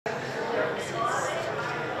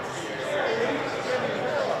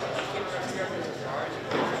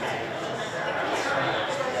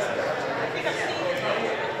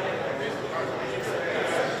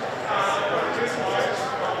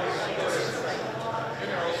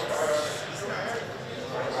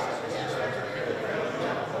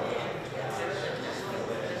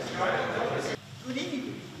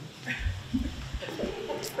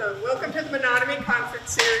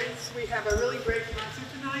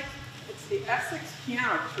Essex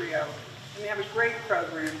Piano Trio, and they have a great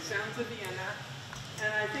program, Sounds of Vienna,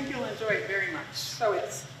 and I think you'll enjoy it very much. So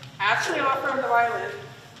it's Ashley Offer on the violin,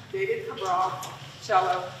 David Cabral,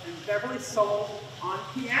 cello, and Beverly Soul on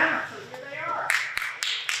piano. So here they are.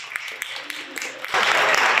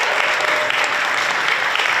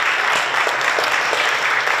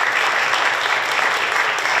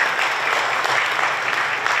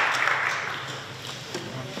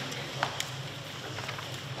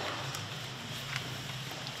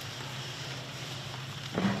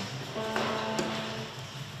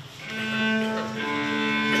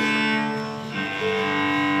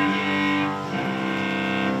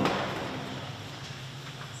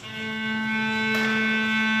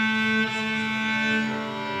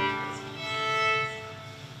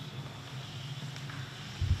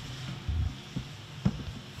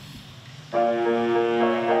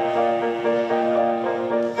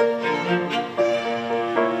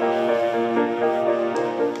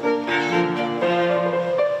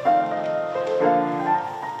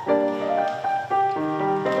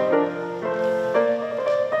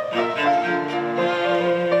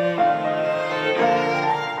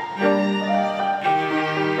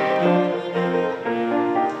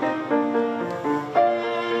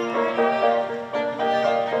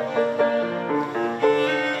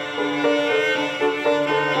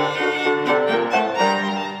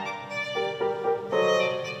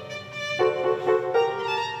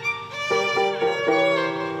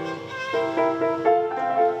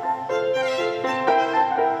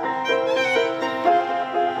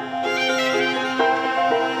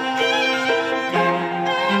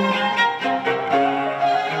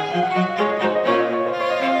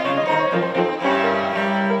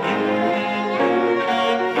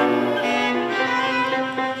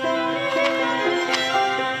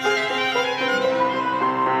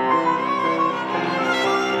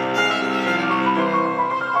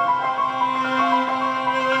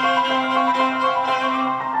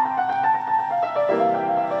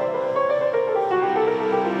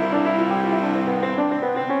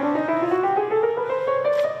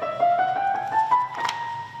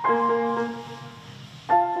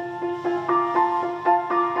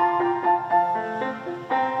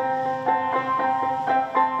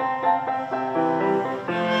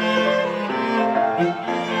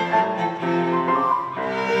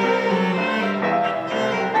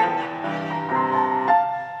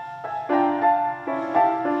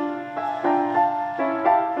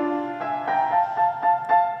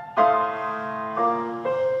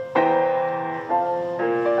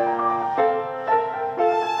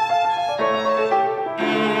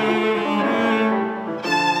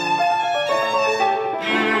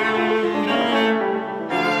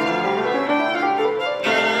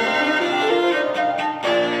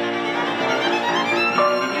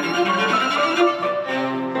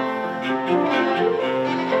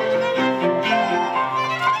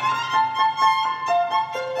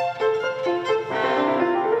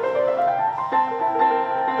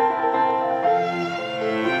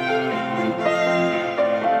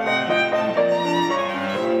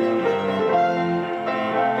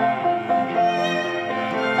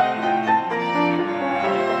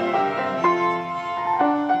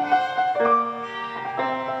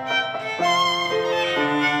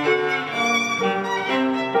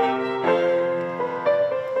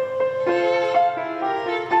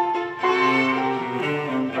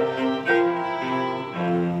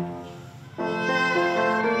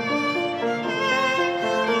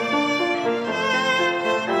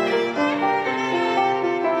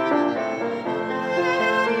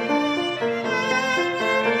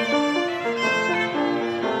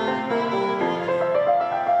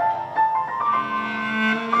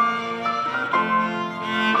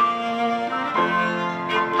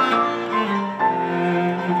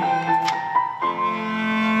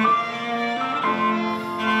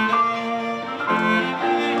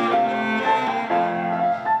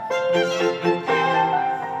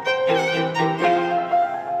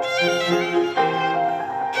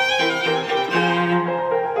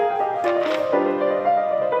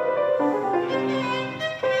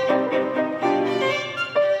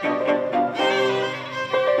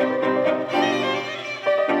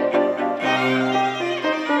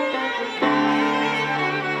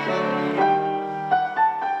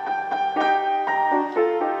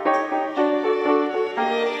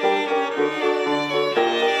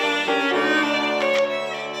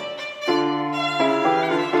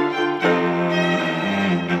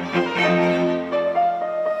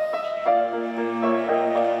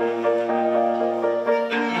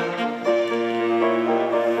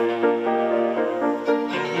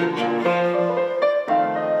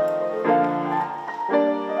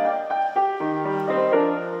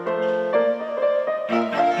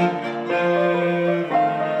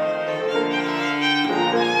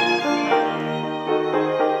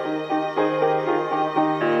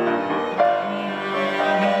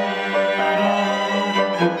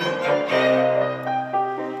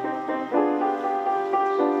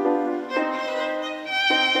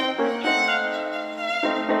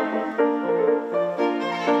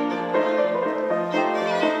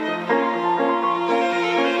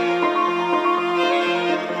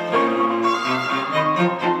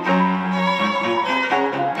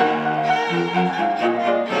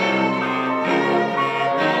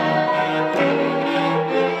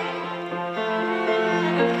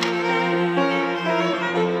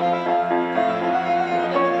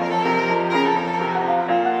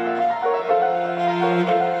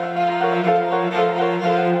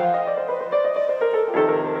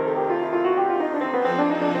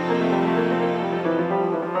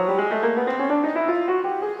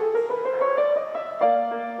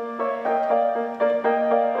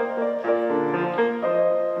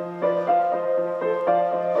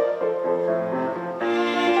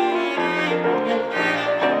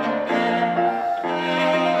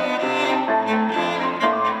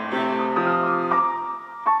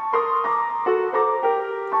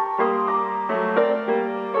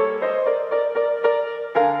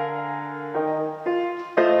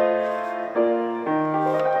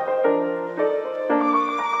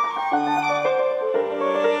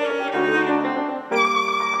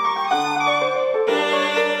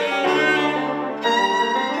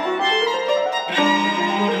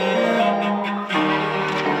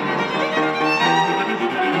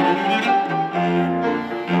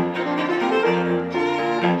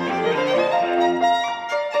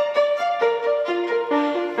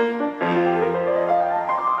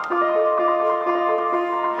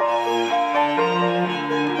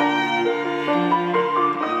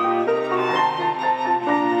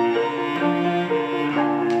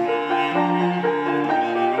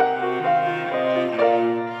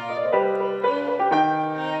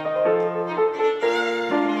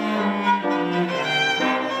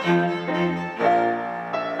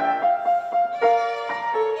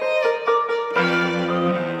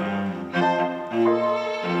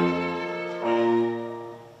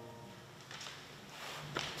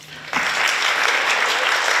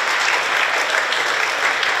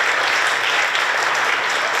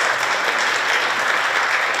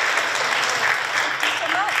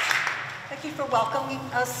 welcoming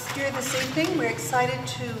us here this evening. We're excited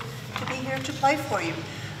to be here to play for you.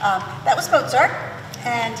 That was Mozart,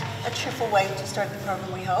 and a cheerful way to start the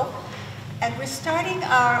program, we hope. And we're starting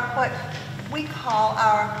our, what we call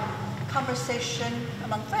our conversation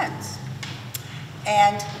among friends.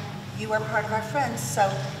 And you are part of our friends, so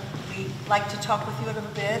we like to talk with you a little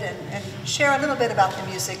bit and share a little bit about the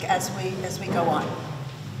music as we go on.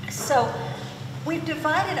 So we've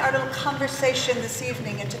divided our little conversation this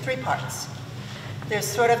evening into three parts. There's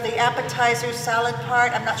sort of the appetizer salad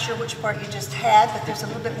part. I'm not sure which part you just had, but there's a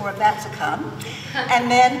little bit more of that to come. And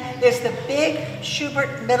then there's the big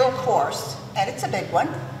Schubert middle course, and it's a big one,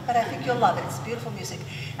 but I think you'll love it. It's beautiful music.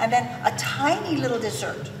 And then a tiny little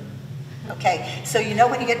dessert. Okay, so you know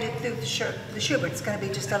when you get through the Schubert, it's going to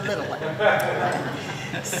be just a little one.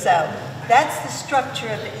 So that's the structure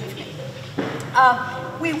of the evening.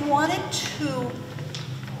 We wanted to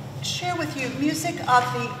share with you music of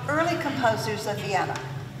the early composers of Vienna,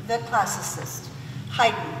 the classicists,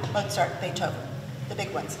 Haydn, Mozart, Beethoven, the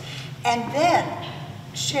big ones. And then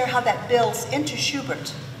share how that builds into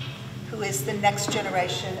Schubert, who is the next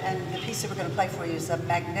generation, and the piece that we're going to play for you is a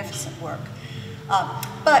magnificent work.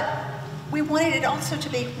 But we wanted it also to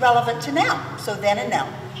be relevant to now, so then and now.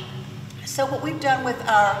 So what we've done with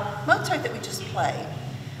our Mozart that we just played,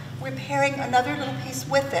 we're pairing another little piece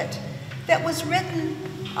with it that was written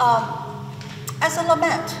as a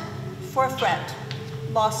lament for a friend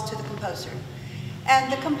lost to the composer. And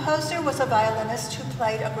the composer was a violinist who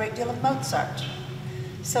played a great deal of Mozart.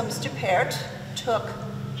 So Mr. Peart took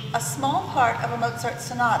a small part of a Mozart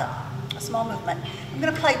sonata, a small movement. I'm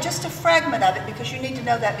going to play just a fragment of it because you need to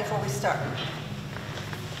know that before we start.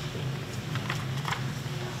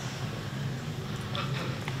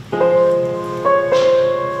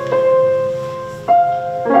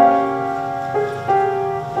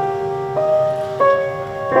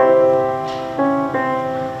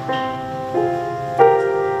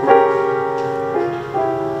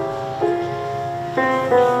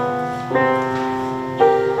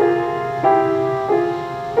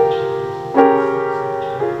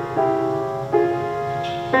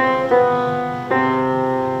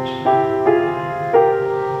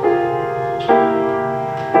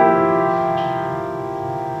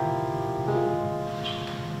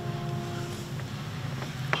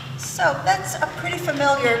 So that's a pretty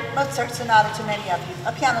familiar Mozart sonata to many of you,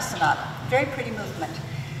 a piano sonata, very pretty movement.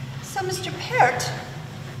 So Mr. Peart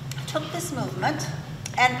took this movement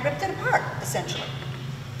and ripped it apart, essentially.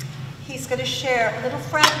 He's going to share little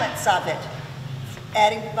fragments of it,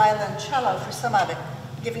 adding violoncello for some of it,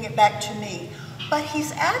 giving it back to me. But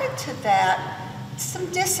he's added to that some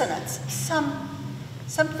dissonance, some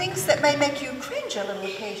things that may make you cringe a little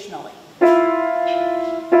occasionally.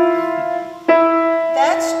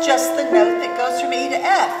 That's just the note that goes from E to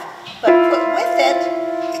F. But put with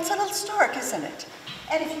it, it's a little stark, isn't it?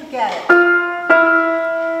 And if you get it,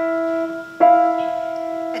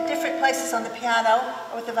 at different places on the piano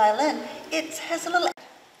or with the violin, it has a little.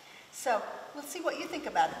 So we'll see what you think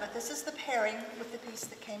about it, but this is the pairing with the piece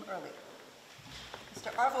that came earlier.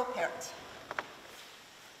 Mr. Arvo Pärt.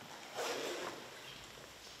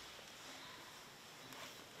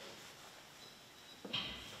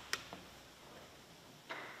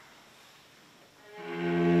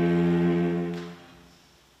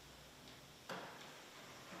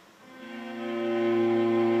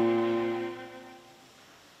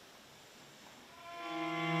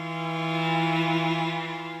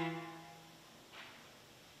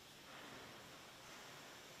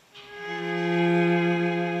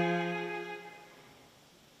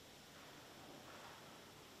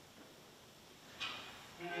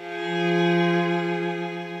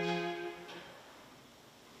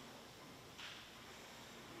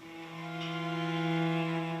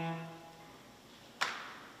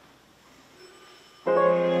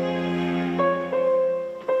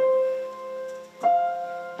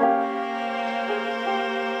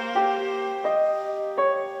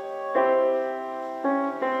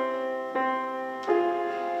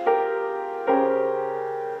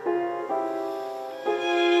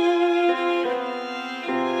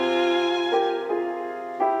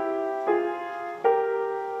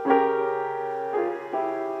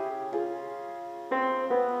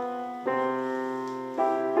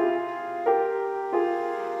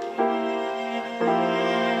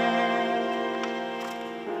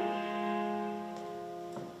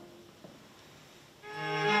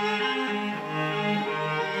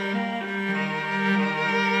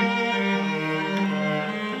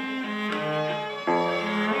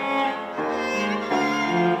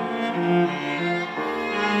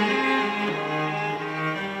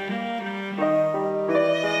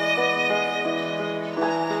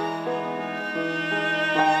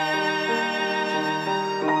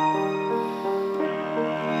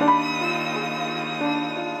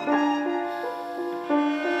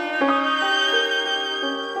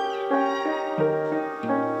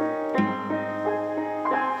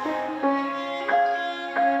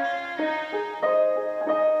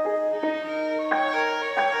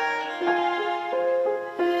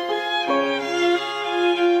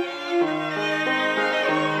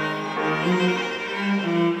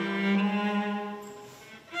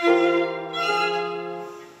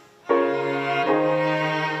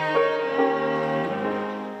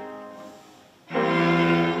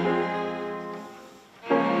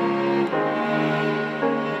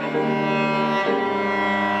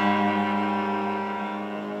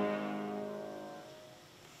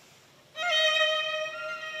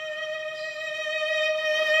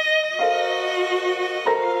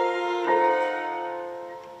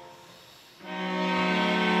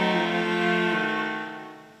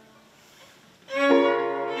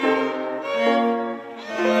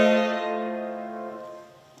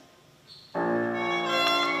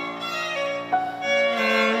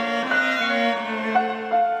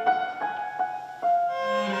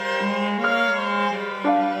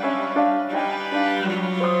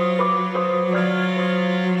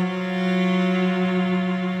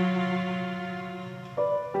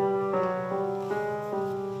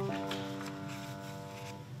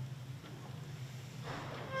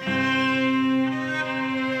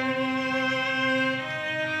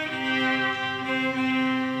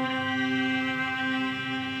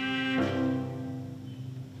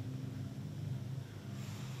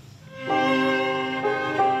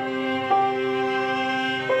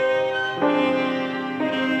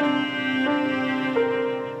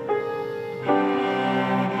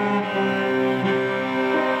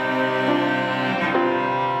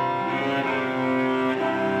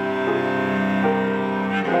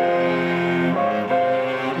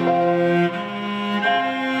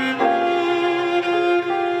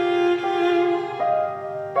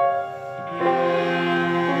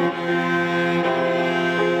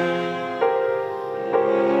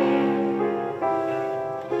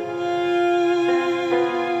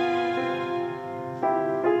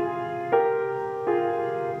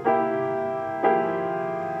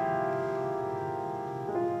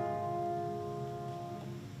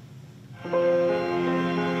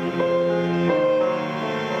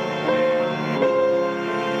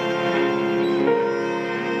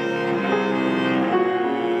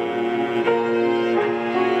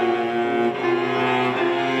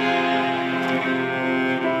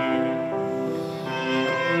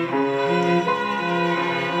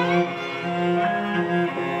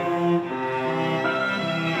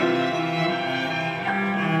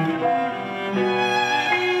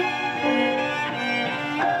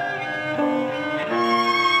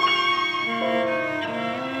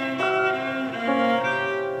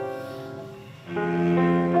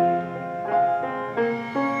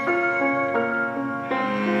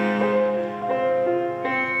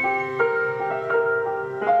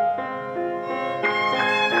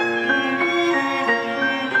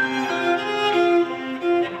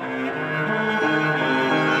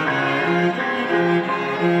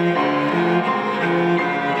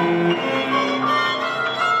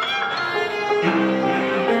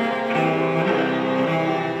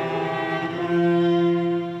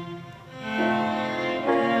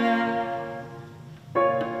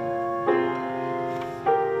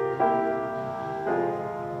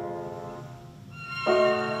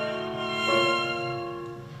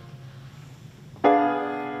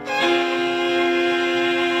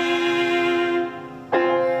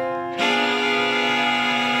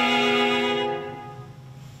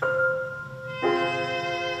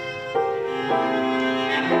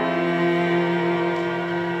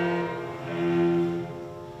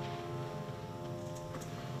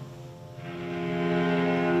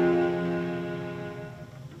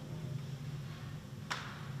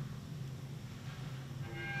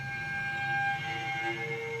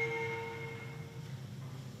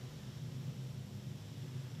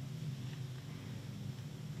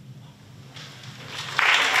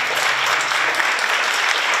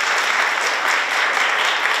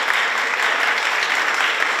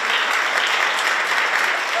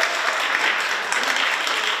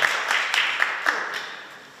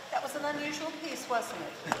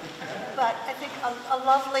 a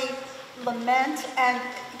lovely lament and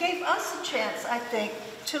gave us a chance, I think,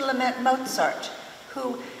 to lament Mozart,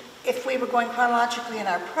 who, if we were going chronologically in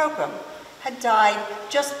our program, had died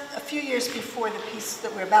just a few years before the piece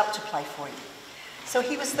that we're about to play for you. So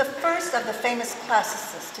he was the first of the famous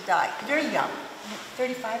classicists to die, very young,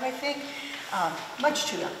 35, I think, much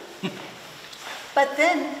too young. But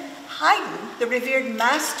then Haydn, the revered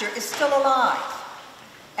master, is still alive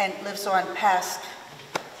and lives on past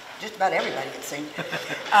just about everybody, it seems.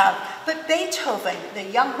 But Beethoven, the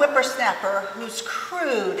young whippersnapper who's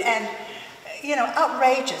crude and,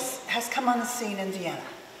 outrageous, has come on the scene in Vienna.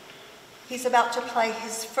 He's about to play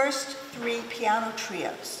his first 3 piano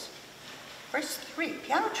trios. First 3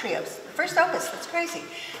 piano trios, the first opus, that's crazy,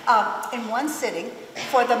 in one sitting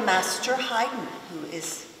for the master Haydn, who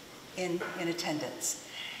is in attendance.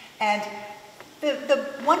 And the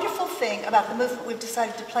wonderful thing about the movement we've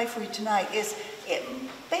decided to play for you tonight is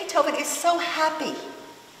Beethoven is so happy.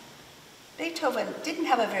 Beethoven didn't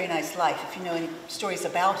have a very nice life, if you know any stories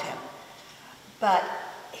about him, but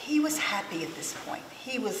he was happy at this point.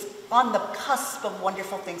 He was on the cusp of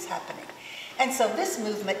wonderful things happening. And so this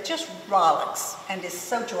movement just rollicks and is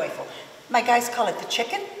so joyful. My guys call it the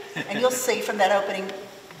chicken, and you'll see from that opening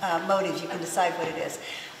motive, you can decide what it is.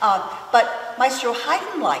 But Maestro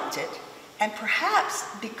Haydn liked it, and perhaps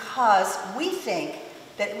because we think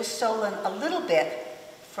that it was stolen a little bit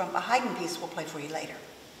from a Haydn piece we'll play for you later.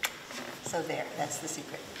 So there, that's the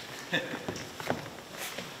secret.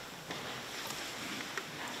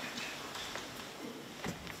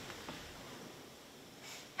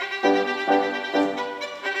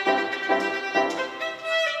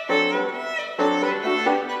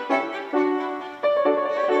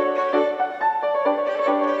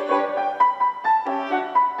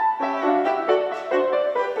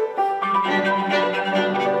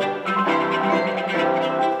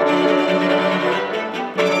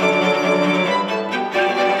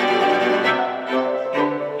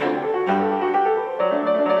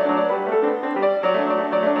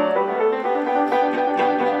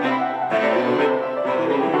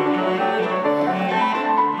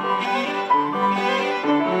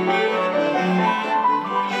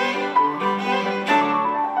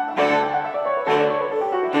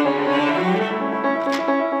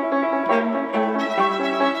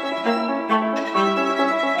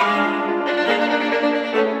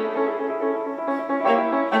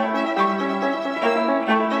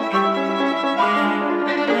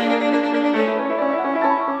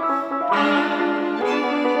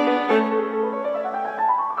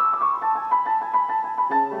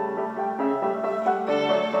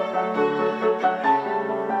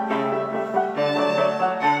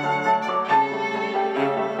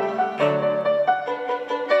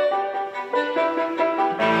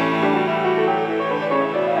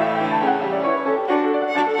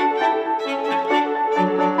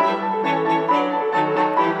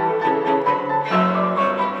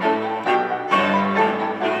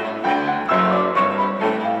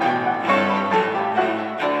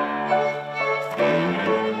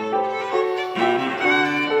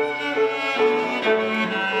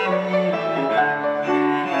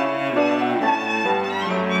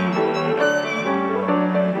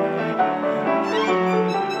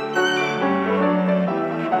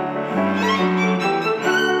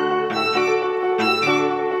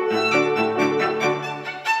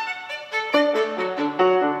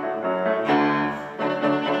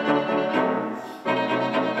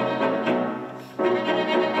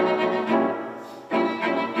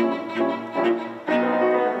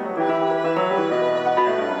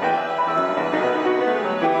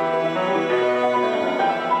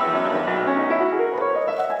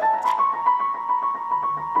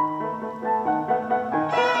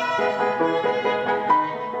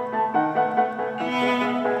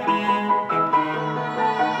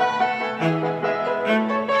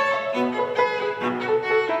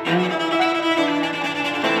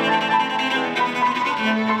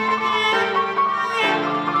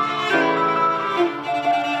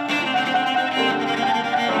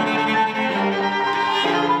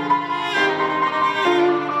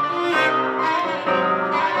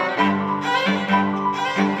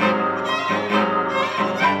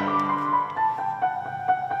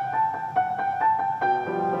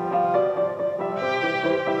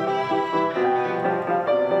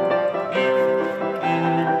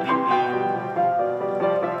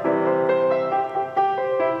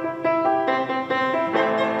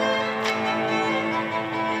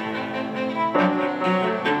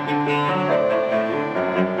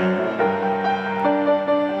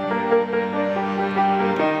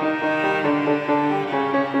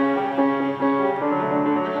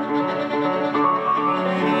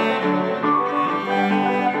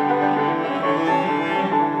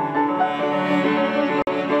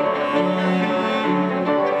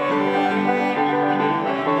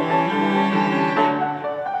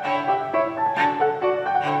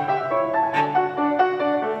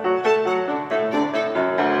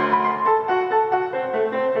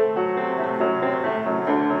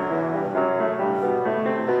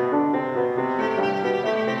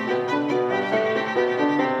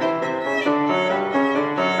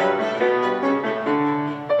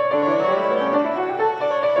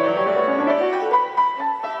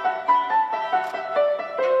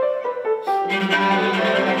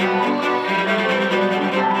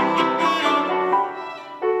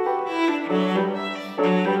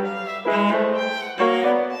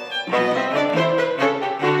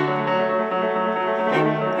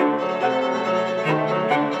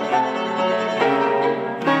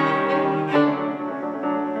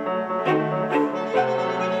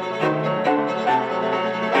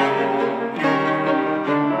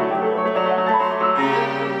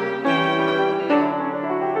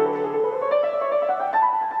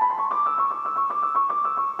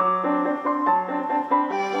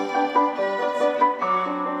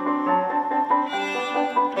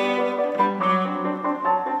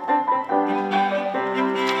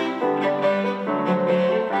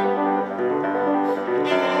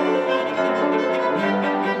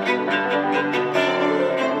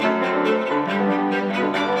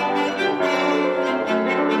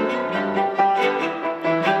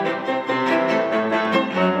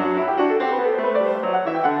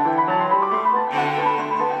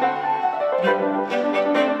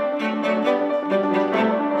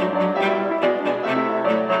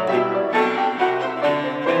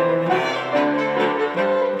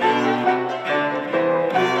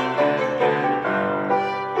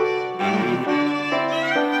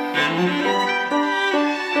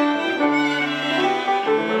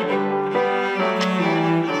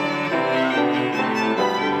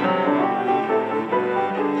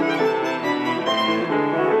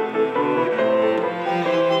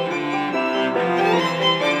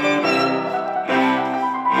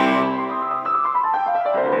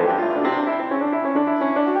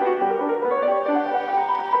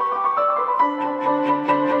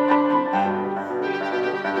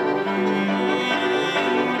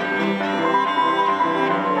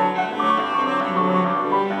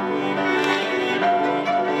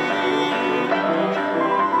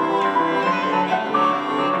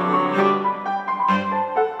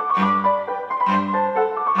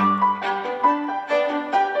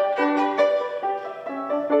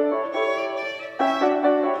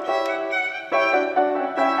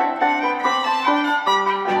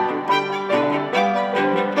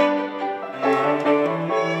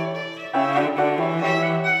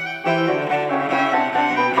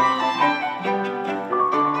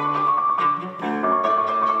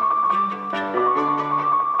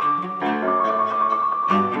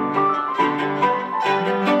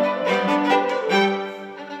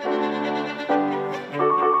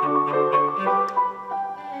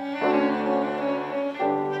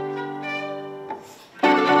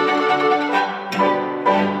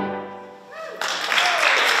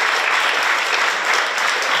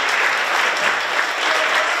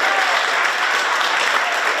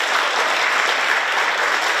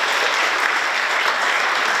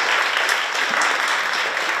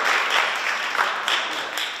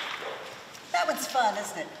 fun,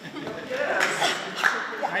 isn't it?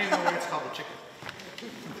 I didn't know why it's called the chicken.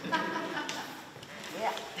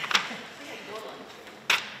 Yeah.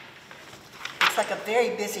 It's like a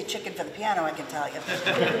very busy chicken for the piano, I can tell you.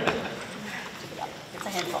 It's a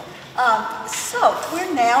handful. So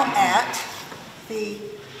we're now at the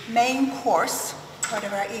main course, part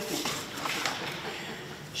of our evening.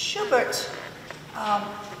 Schubert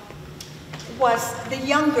was the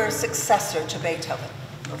younger successor to Beethoven,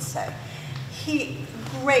 let's say. He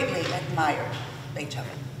greatly admired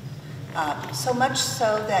Beethoven, so much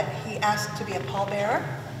so that he asked to be a pallbearer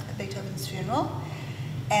at Beethoven's funeral,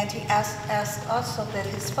 and he asked also that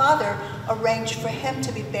his father arrange for him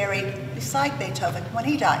to be buried beside Beethoven when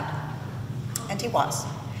he died, and he was.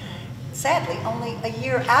 Sadly, only a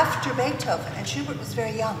year after Beethoven, and Schubert was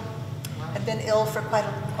very young, had been ill for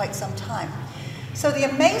quite some time. So the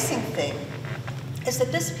amazing thing is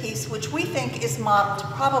that this piece, which we think is modeled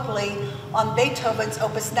probably on Beethoven's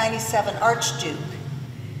Opus 97 Archduke,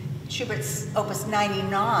 Schubert's Opus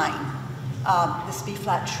 99, this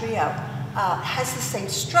B-flat trio, has the same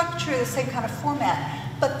structure, the same kind of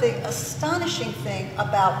format, but the astonishing thing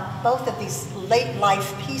about both of these late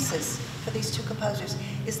life pieces for these two composers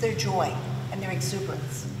is their joy and their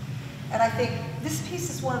exuberance. And I think this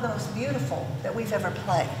piece is one of the most beautiful that we've ever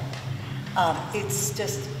played. It's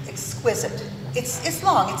just exquisite. It's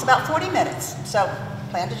long, it's about 40 minutes, so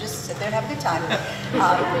plan to just sit there and have a good time.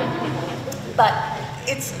 But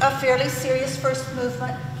it's a fairly serious first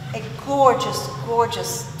movement, a gorgeous,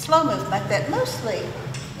 gorgeous slow movement that mostly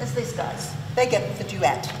is these guys. They get the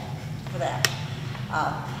duet for that.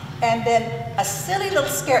 And then a silly little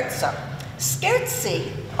scherzo.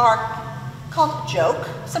 Scherzi are called joke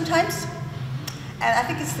sometimes, and I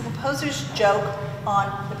think it's the composer's joke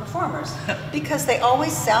on the performers because they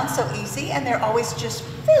always sound so easy and they're always just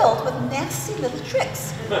filled with nasty little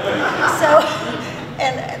tricks.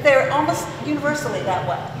 And they're almost universally that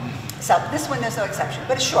way. So this one is no exception,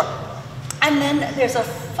 but it's short. And then there's a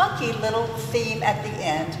funky little theme at the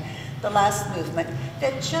end, the last movement,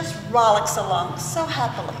 that just rollicks along so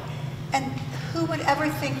happily. And who would ever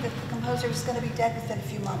think that the composer was going to be dead within a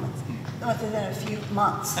few moments, within a few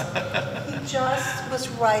months? He just was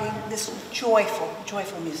writing this joyful,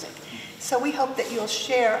 joyful music. So we hope that you'll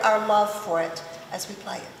share our love for it as we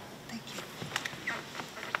play it. Thank you.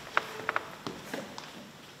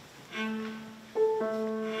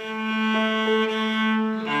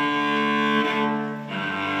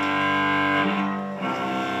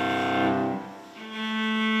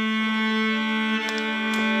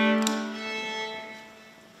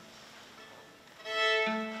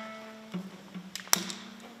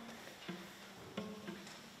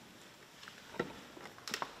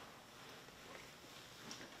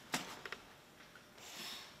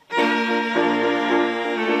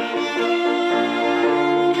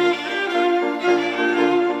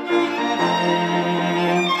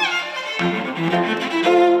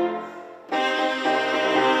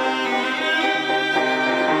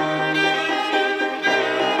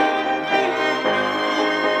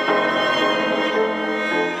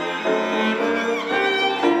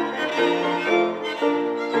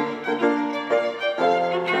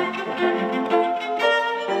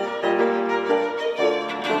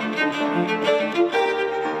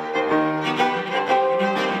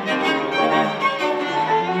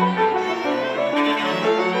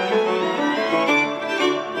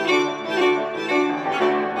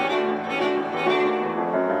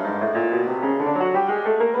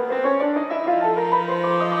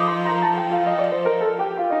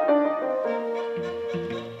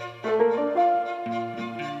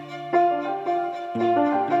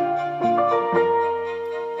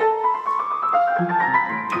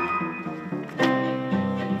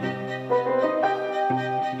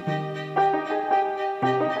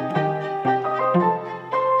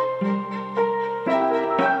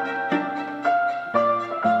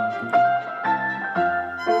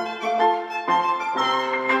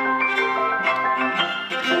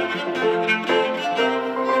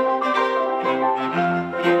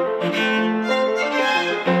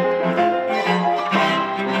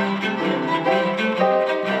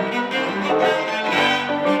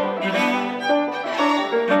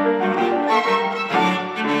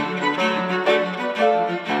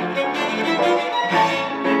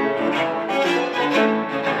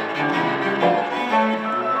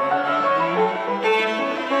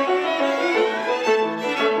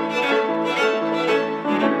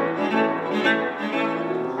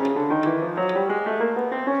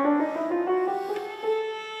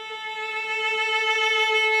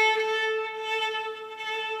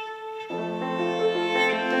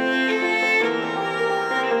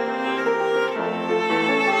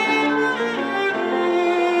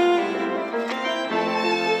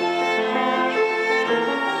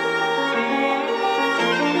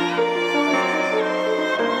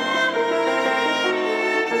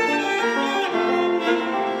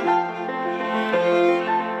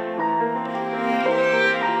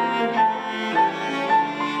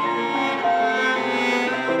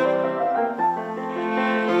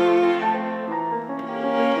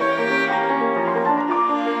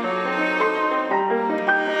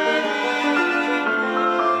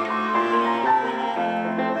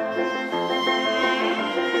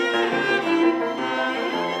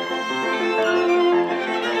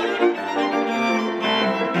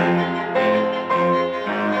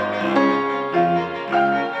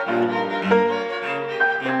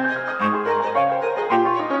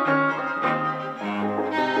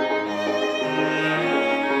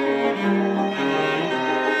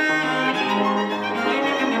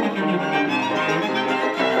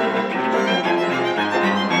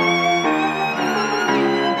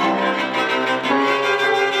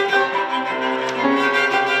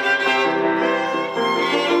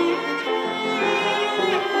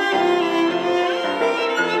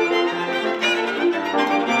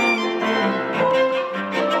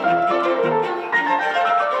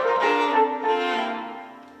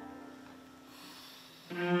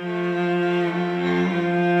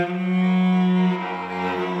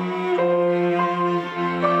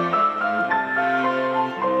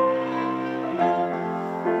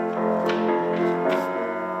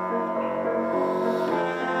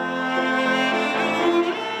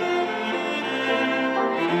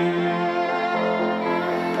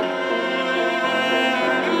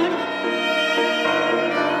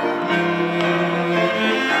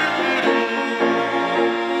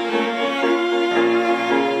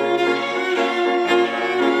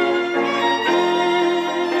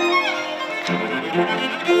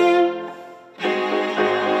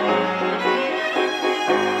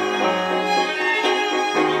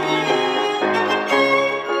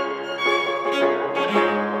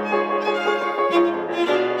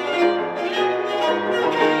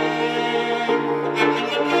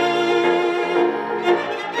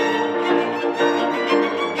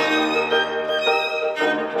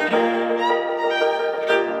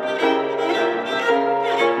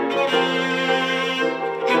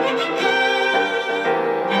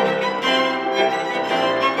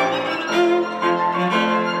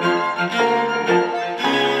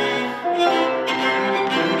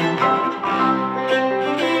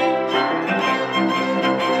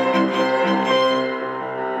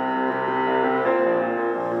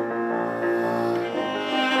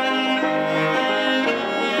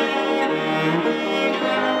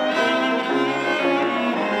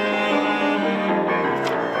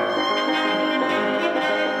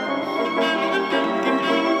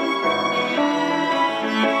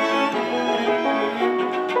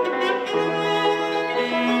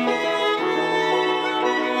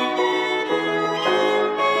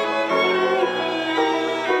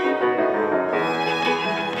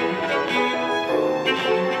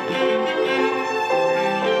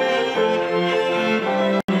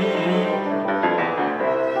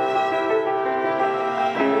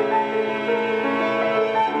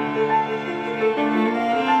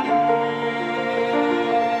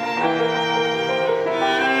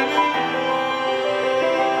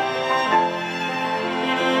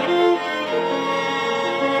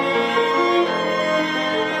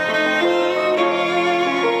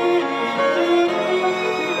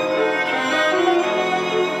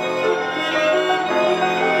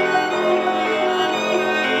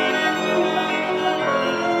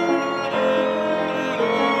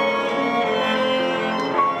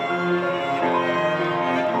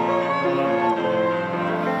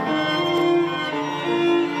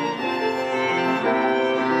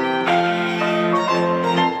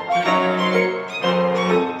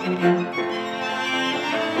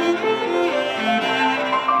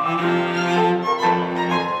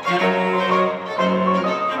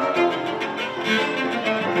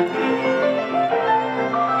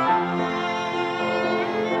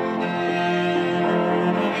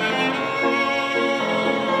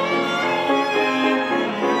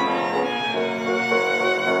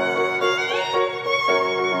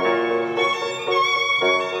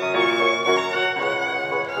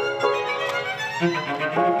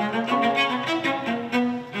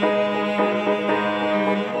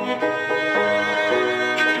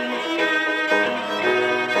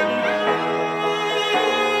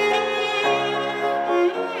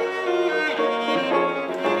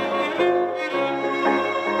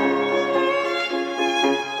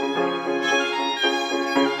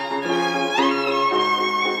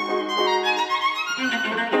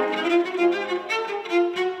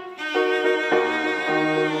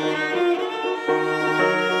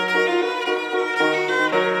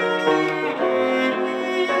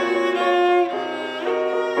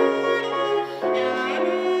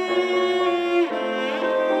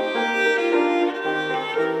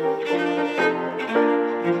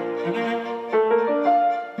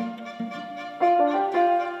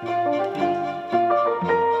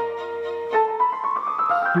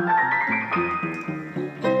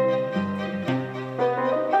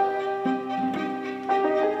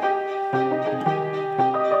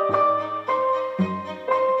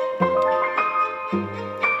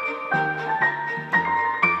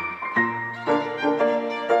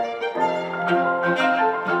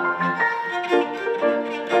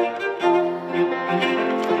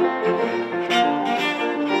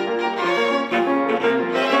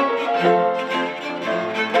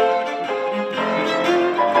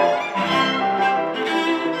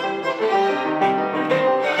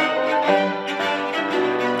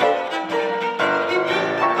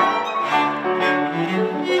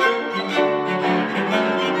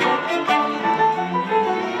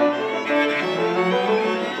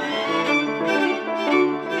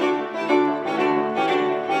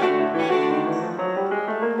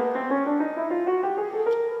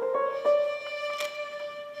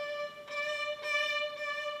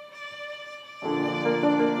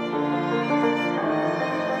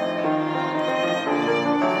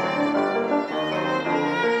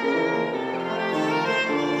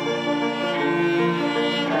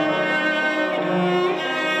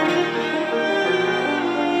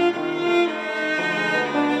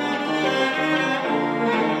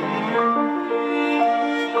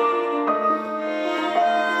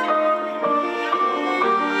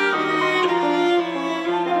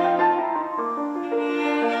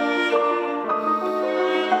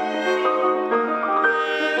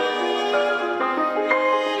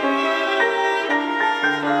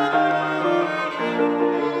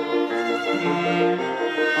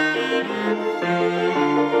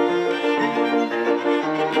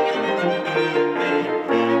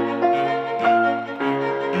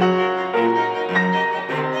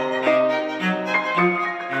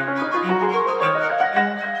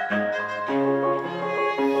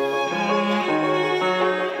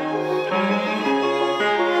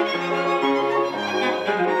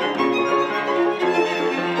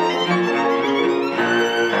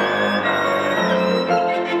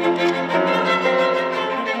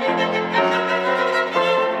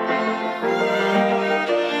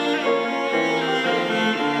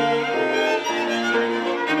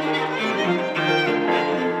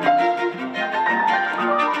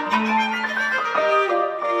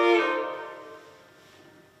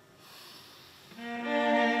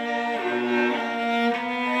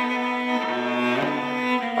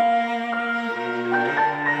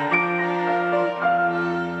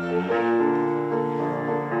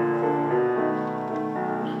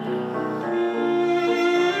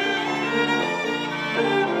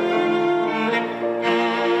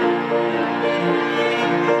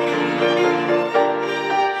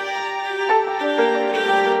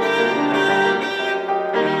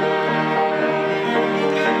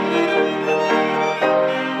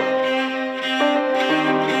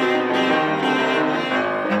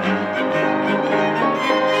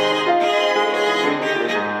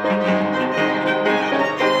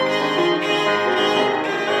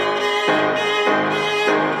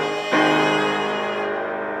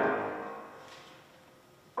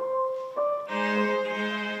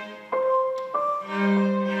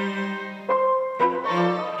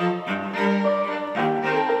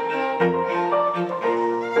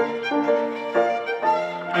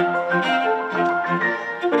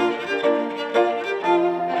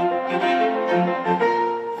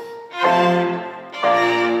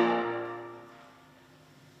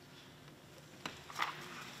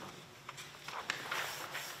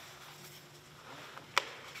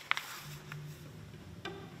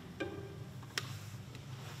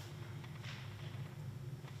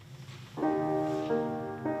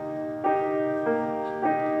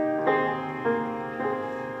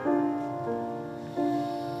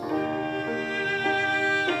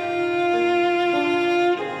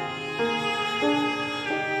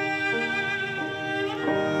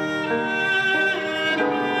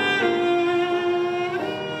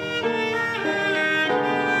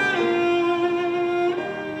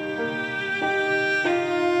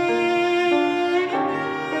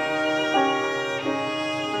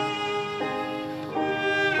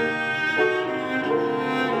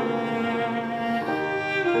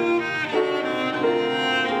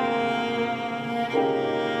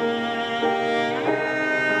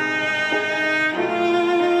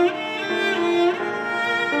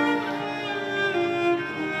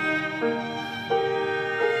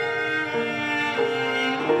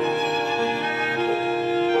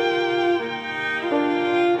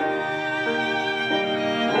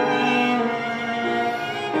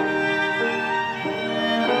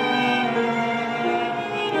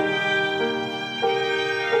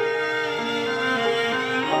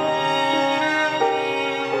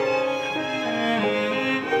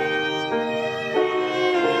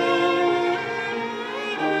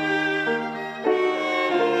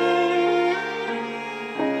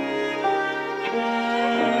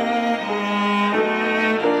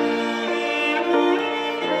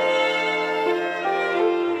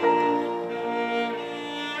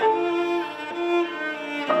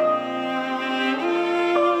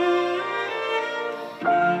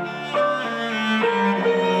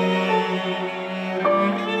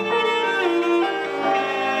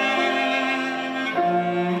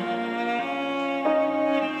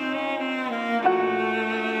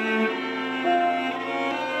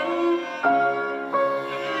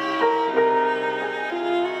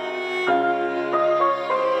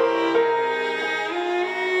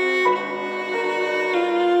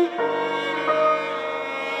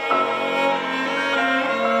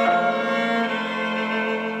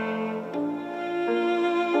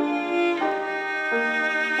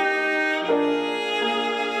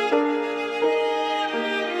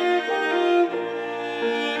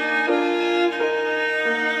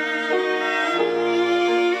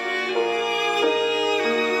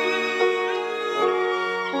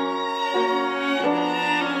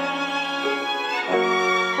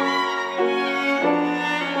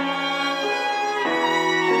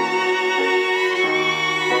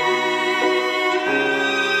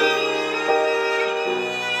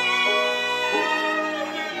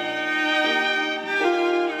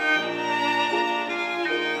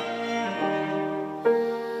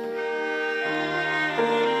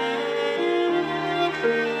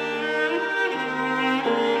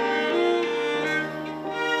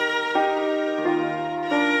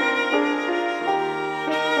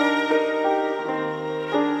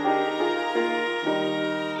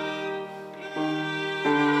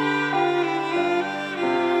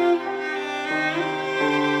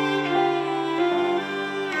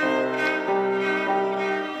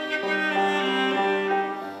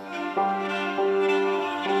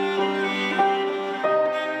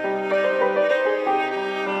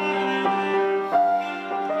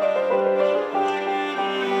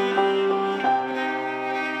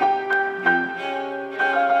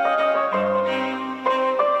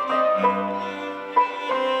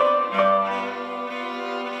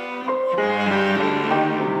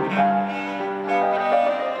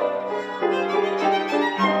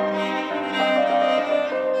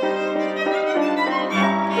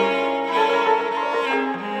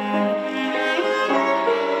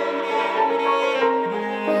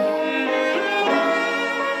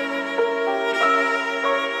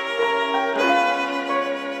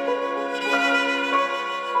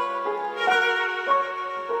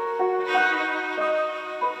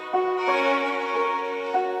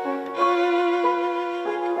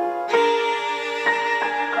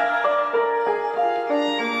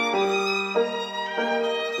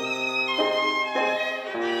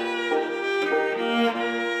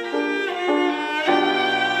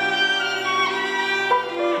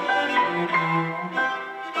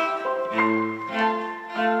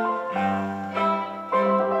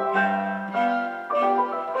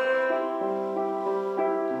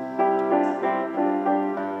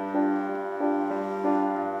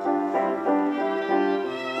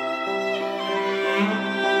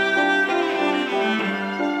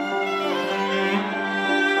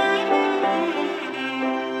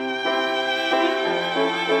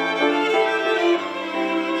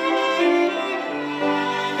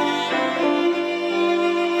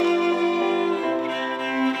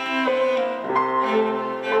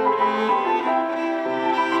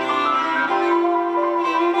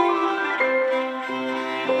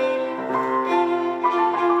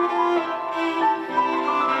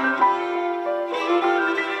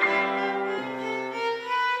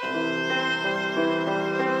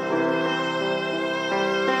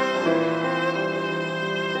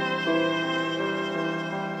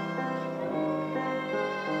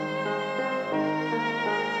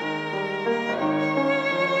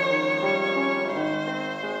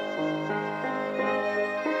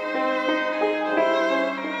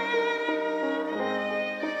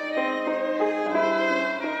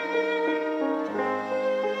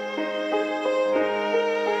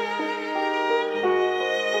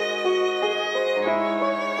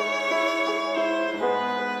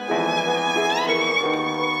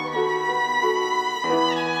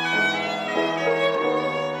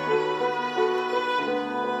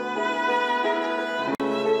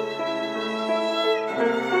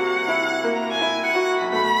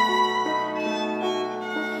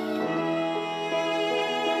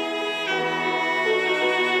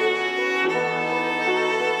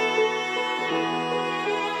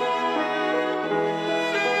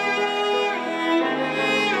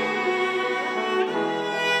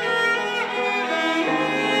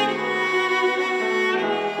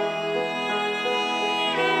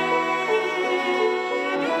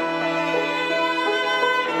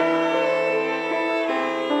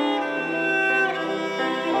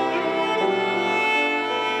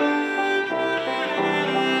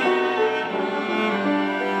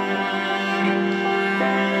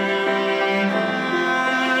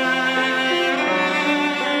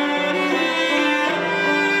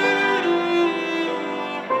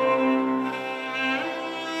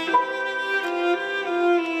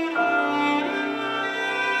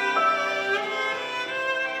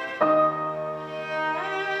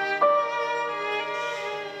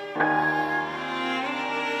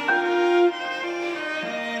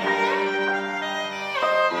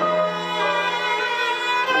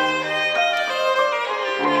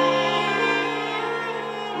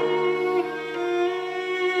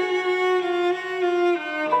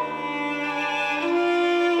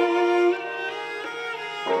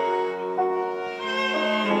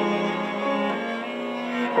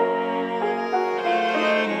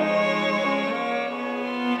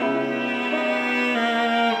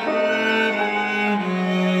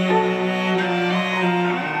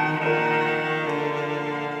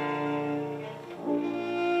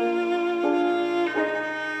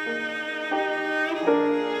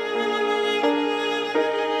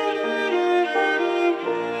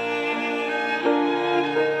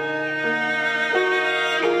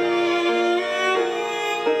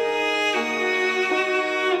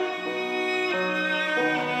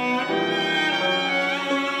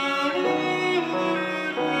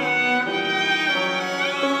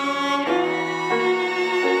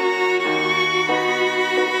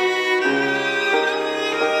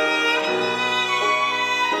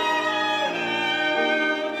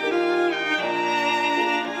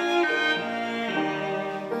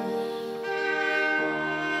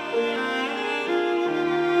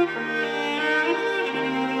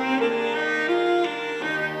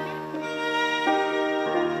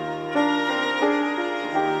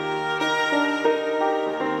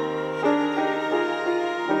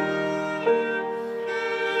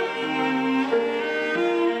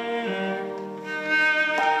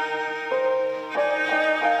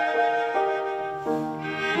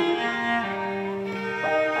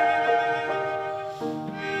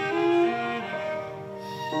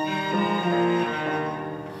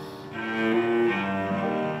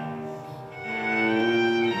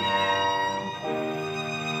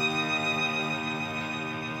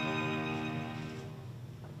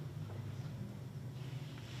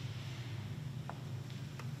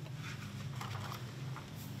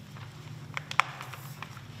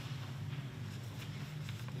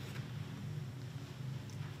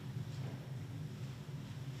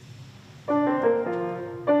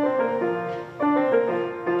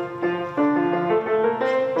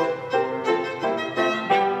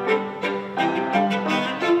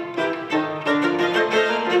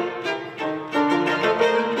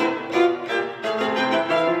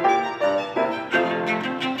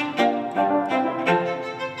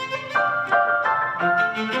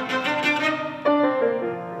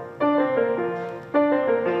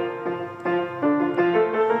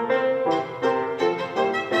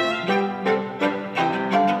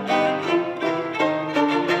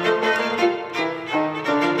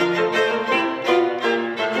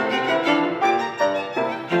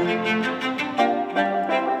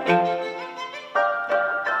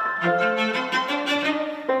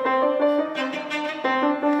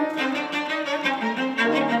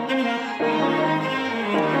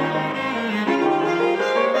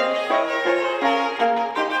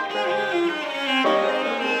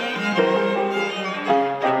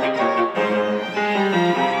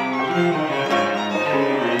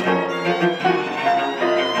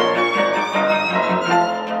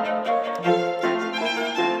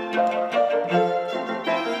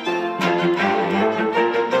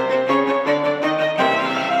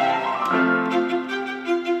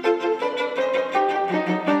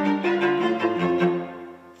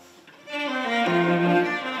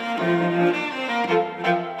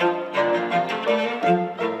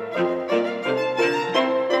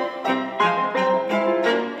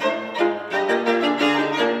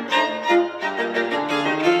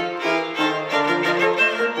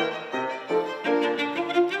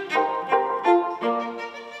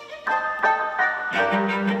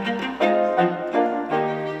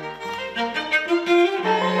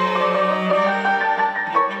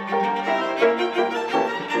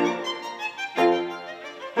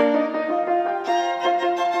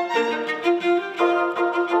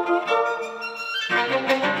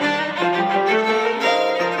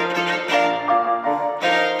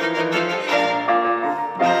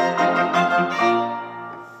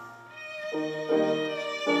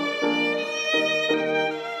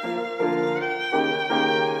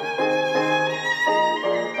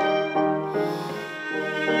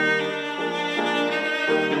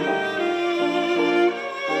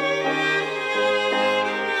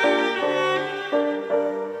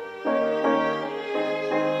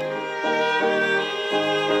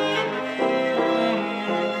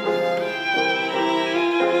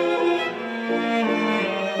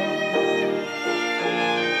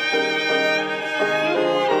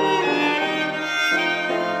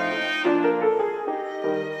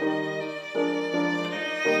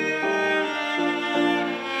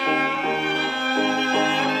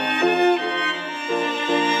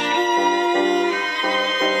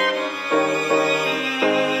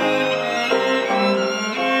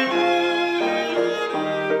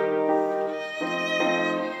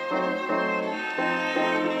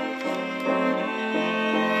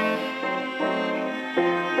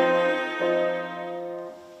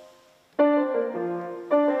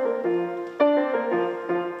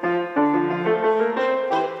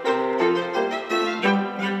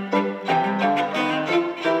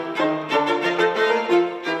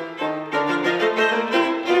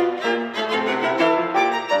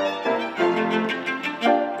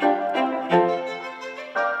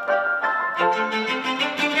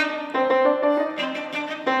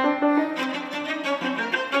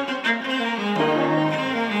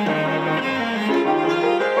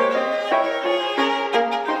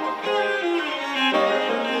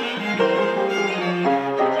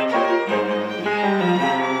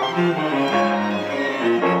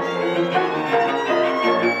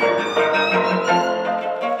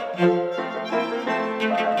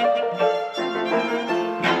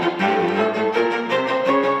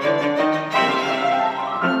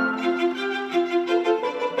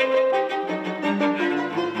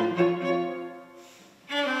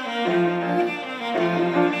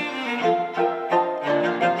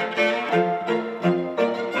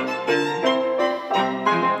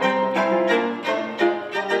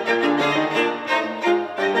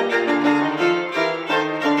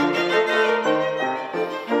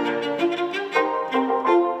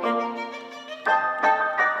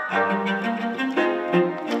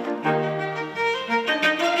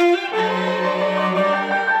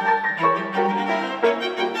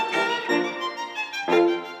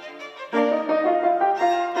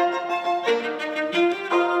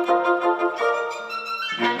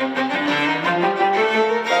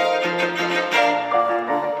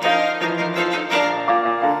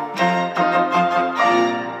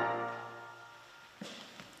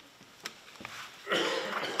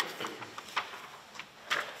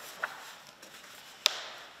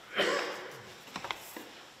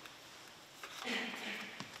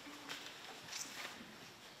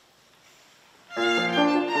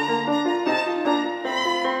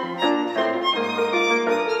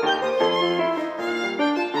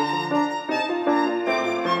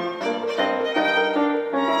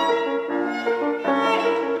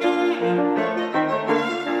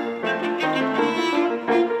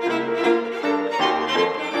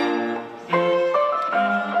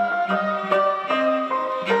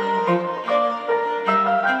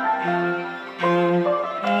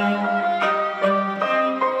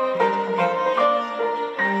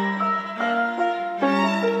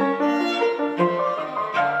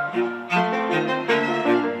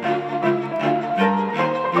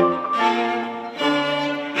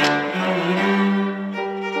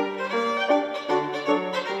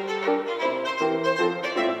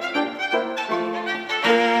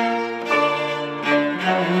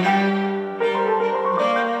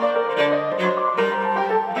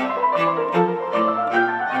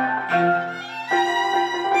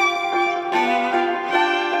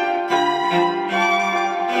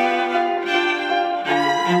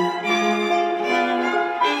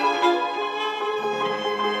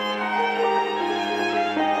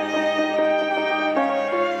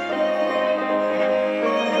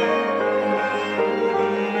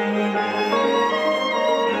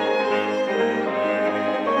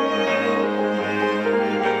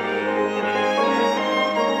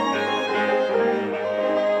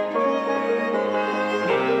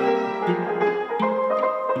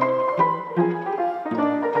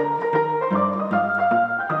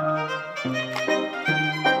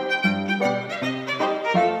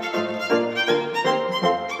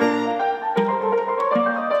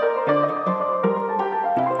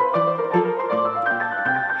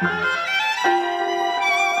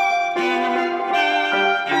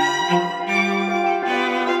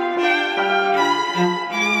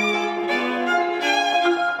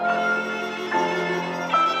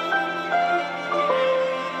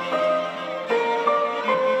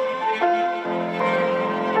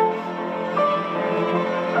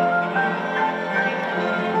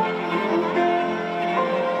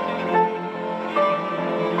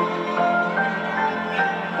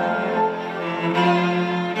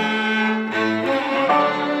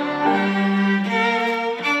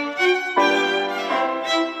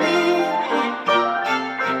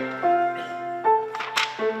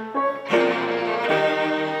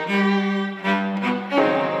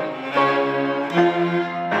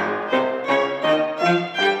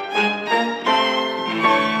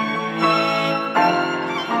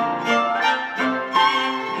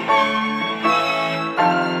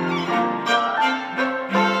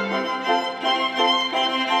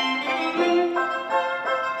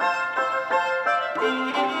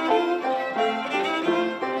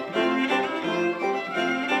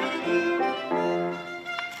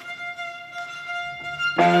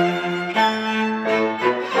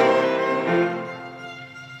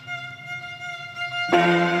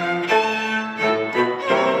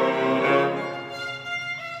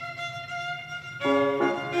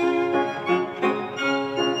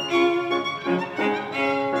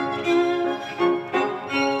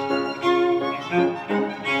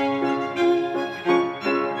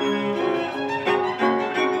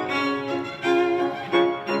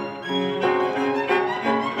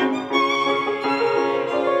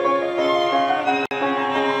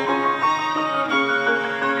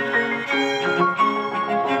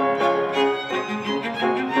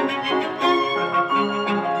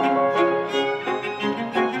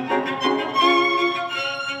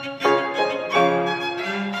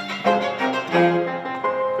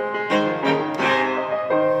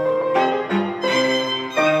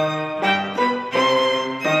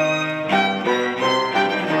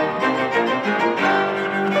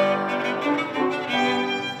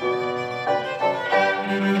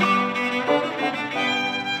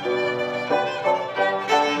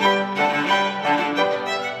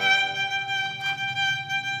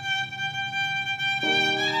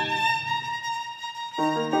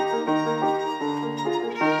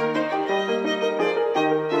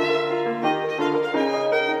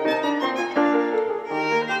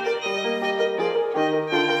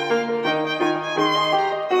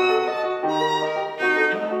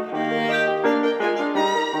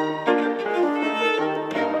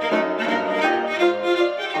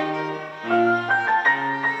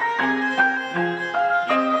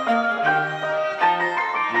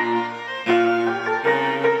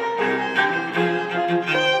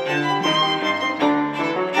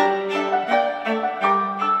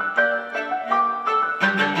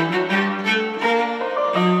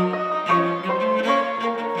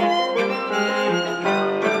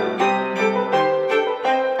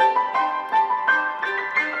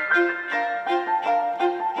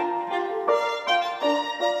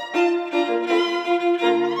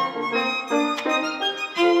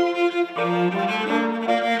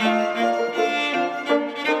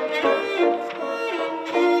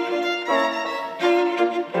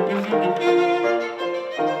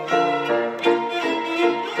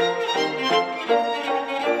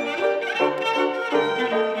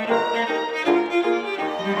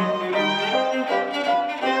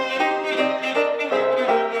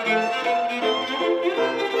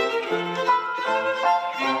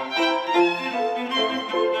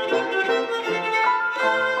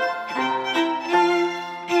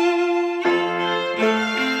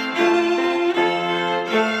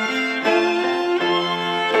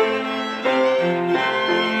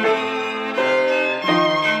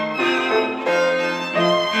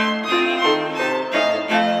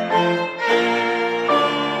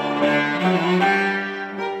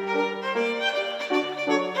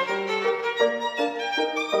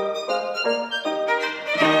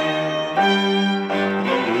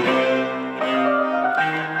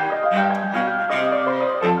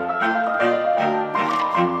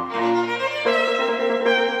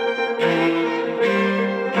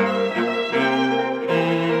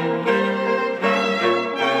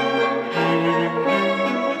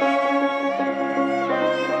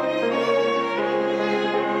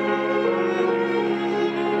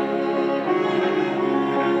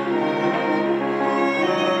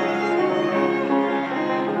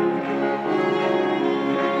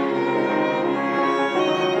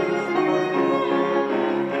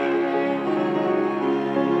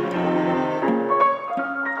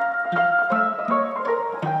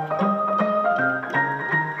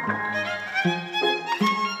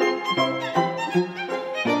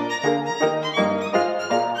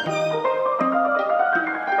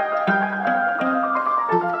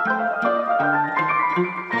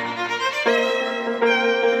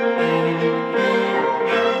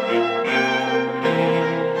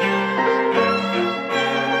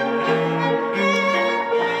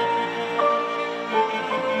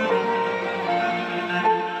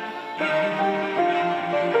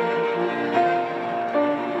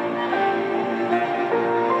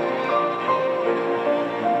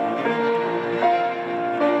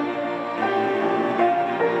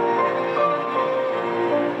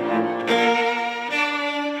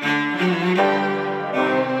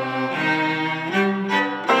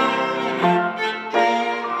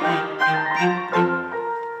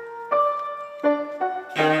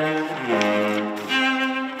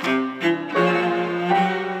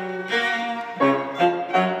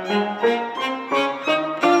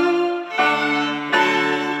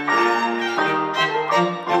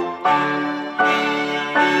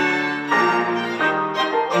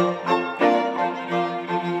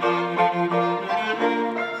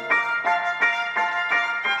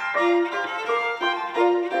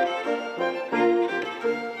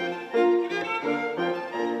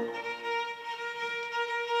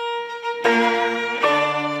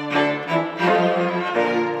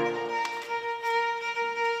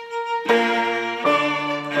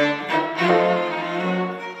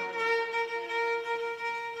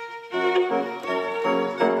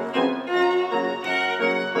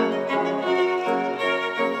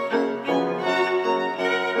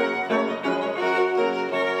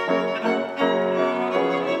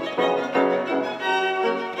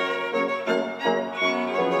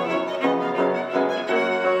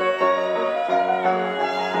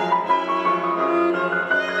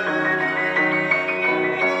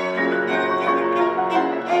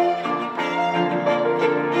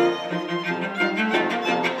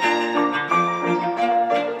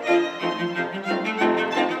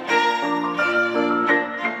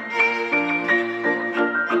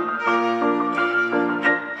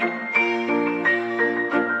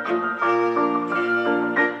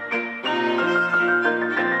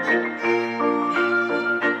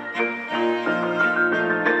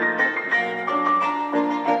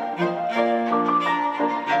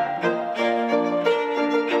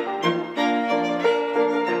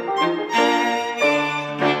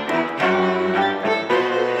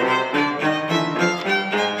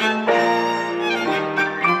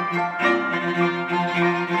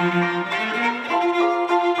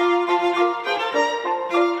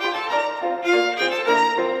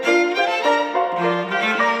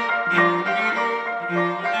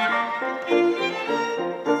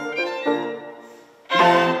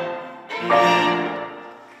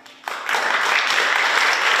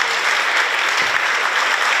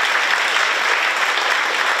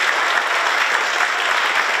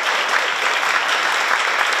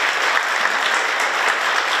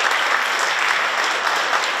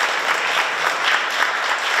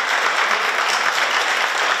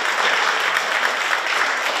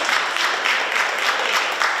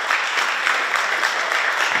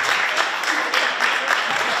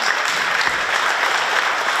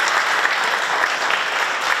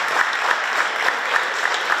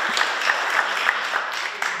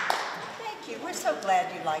 glad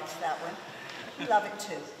you liked that one. We love it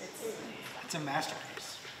too. It's a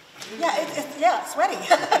masterpiece. Yeah, yeah, sweaty.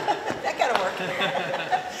 That gotta work.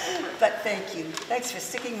 But thank you. Thanks for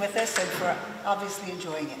sticking with us and for obviously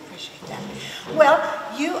enjoying it. Appreciate that. Well,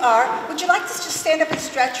 would you like to just stand up and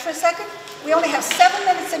stretch for a second? We only have 7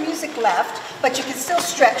 minutes of music left, but you can still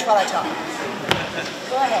stretch while I talk.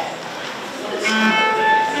 Go ahead.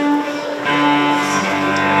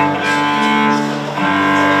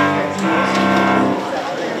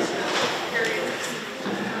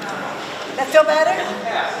 That feel better?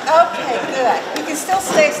 Okay, good. You can still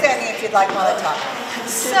stay standing if you'd like while I talk.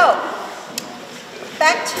 So,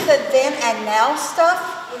 back to the then and now stuff,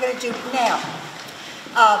 we're going to do now.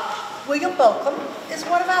 William Bolcom is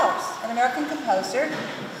one of ours, an American composer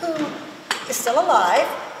who is still alive,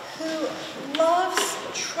 who loves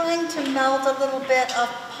trying to meld a little bit of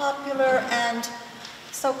popular and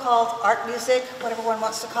so-called art music, whatever one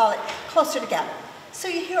wants to call it, closer together. So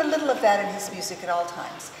you hear a little of that in his music at all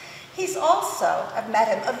times. He's also, I've met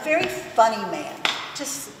him, a very funny man,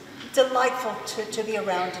 just delightful to be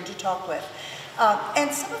around and to talk with. And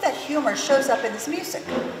some of that humor shows up in his music,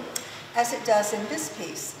 as it does in this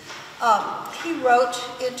piece. He wrote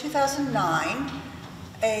in 2009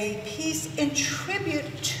 a piece in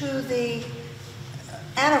tribute to the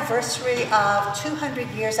anniversary of 200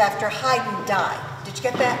 years after Haydn died. Did you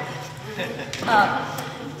get that?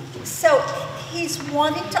 So he's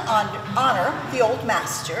wanting to honor the old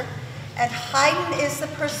master, and Haydn is the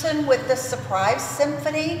person with the surprise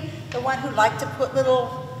symphony, the one who liked to put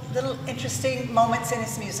little interesting moments in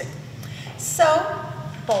his music. So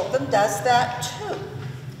Bolcom does that too.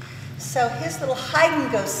 So his little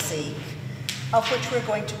Haydn Go Seek, of which we're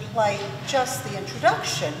going to play just the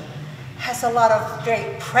introduction, has a lot of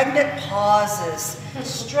very pregnant pauses,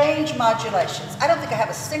 strange modulations. I don't think I have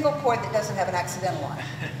a single chord that doesn't have an accidental on it.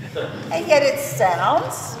 And yet it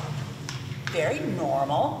sounds very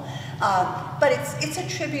normal, but it's a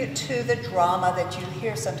tribute to the drama that you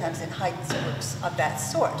hear sometimes in Haydn's works of that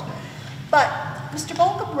sort. But Mr.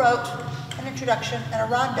 Bolcom wrote an introduction and a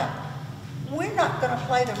rondo. We're not going to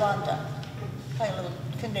play the rondo,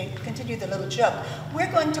 continue the little joke.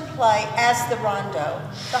 We're going to play as the rondo,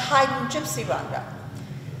 the Haydn Gypsy Rondo,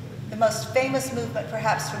 the most famous movement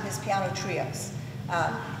perhaps from his piano trios.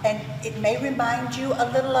 And it may remind you a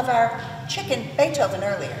little of our Chicken Beethoven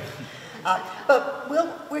earlier. But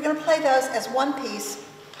we're going to play those as one piece,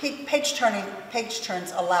 page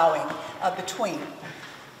turns allowing between.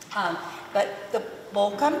 But the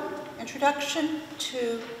Bolcom introduction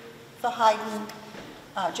to the Haydn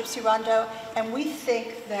Gypsy Rondo, and we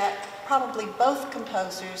think that probably both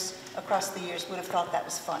composers across the years would have thought that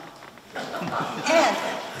was fun. And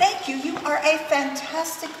thank you, you are a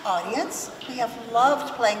fantastic audience. We have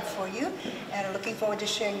loved playing for you and are looking forward to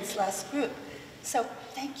sharing this last group. So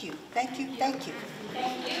thank you, thank you, thank you.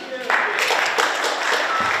 Thank you. Thank you.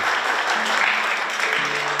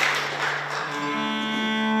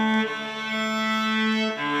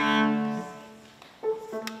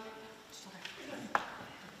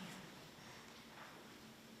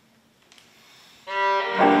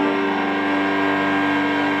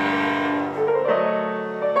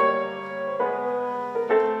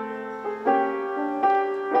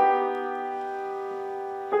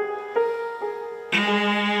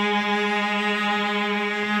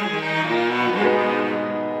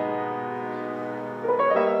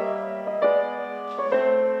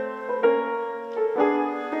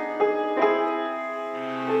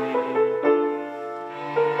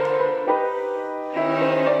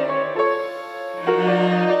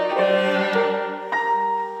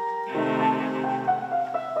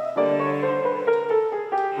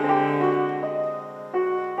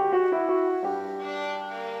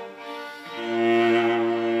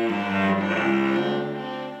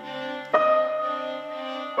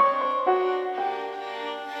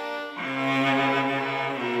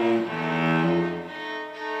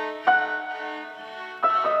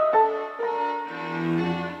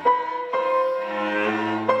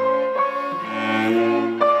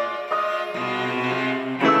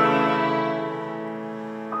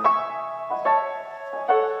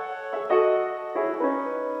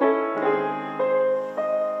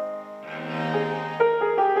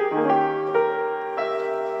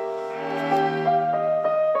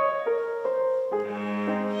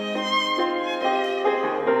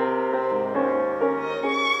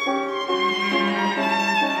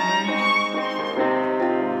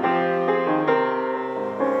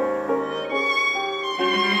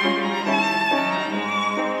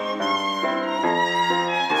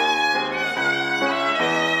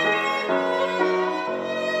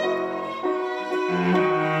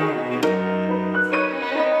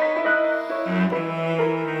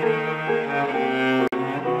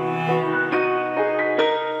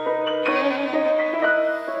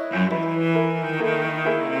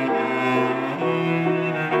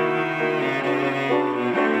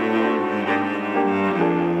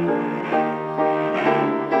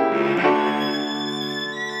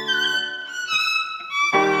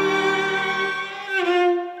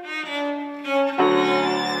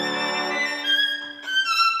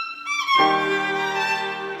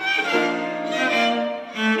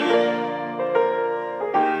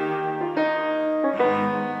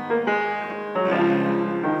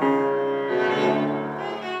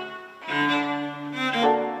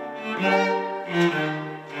 Thank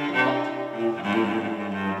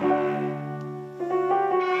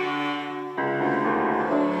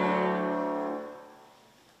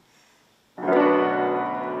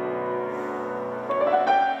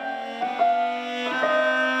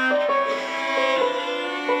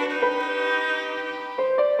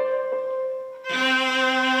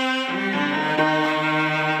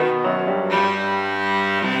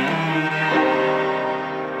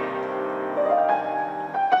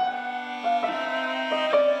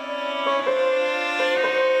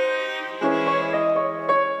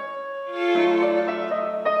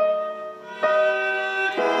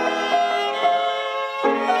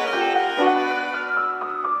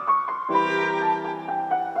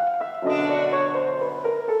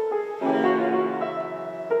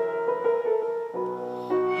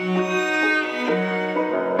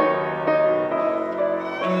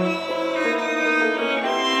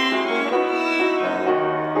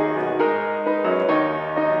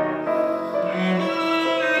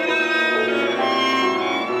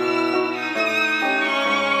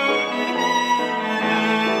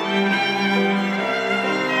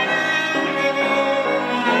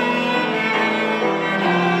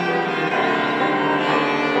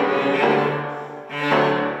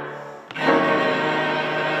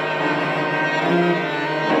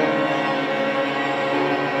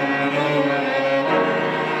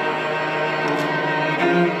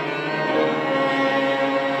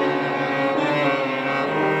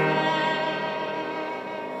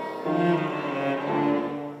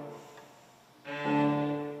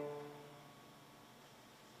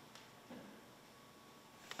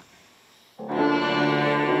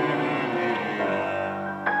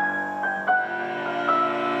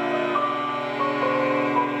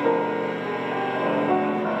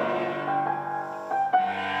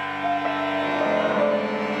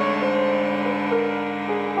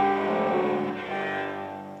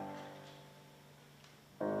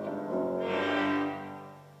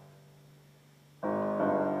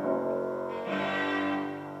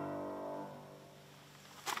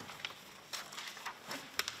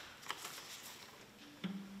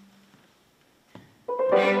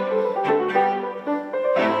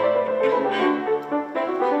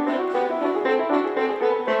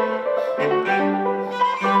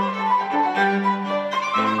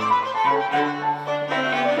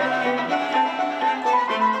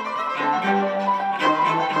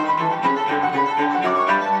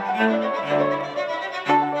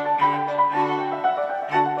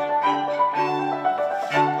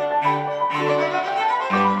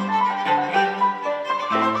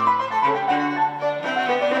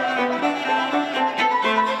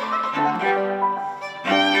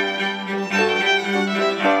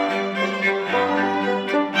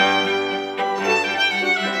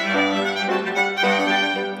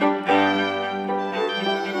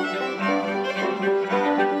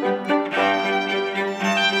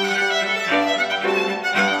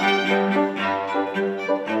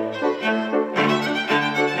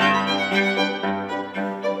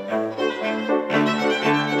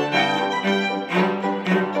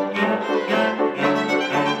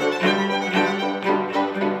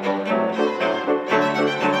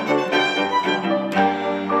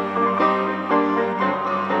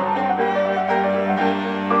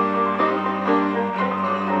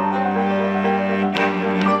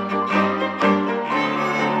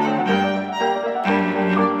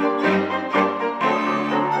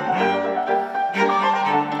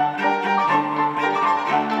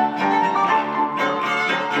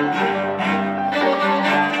you.